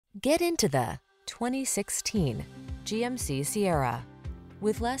Get into the 2016 GMC Sierra.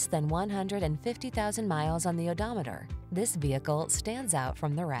 With less than 150,000 miles on the odometer, this vehicle stands out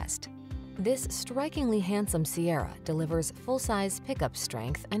from the rest. This strikingly handsome Sierra delivers full-size pickup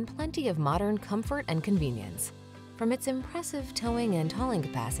strength and plenty of modern comfort and convenience. From its impressive towing and hauling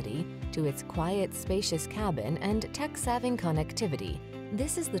capacity to its quiet, spacious cabin and tech-savvy connectivity,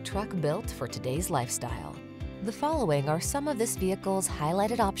 this is the truck built for today's lifestyle. The following are some of this vehicle's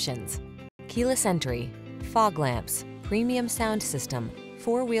highlighted options: keyless entry, fog lamps, premium sound system,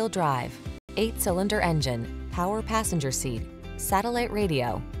 4-wheel drive, 8-cylinder engine, power passenger seat, satellite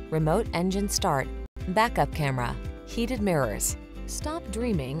radio, remote engine start, backup camera, heated mirrors. Stop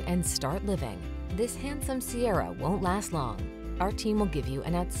dreaming and start living. This handsome Sierra won't last long. Our team will give you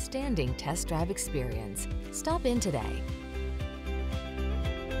an outstanding test drive experience. Stop in today.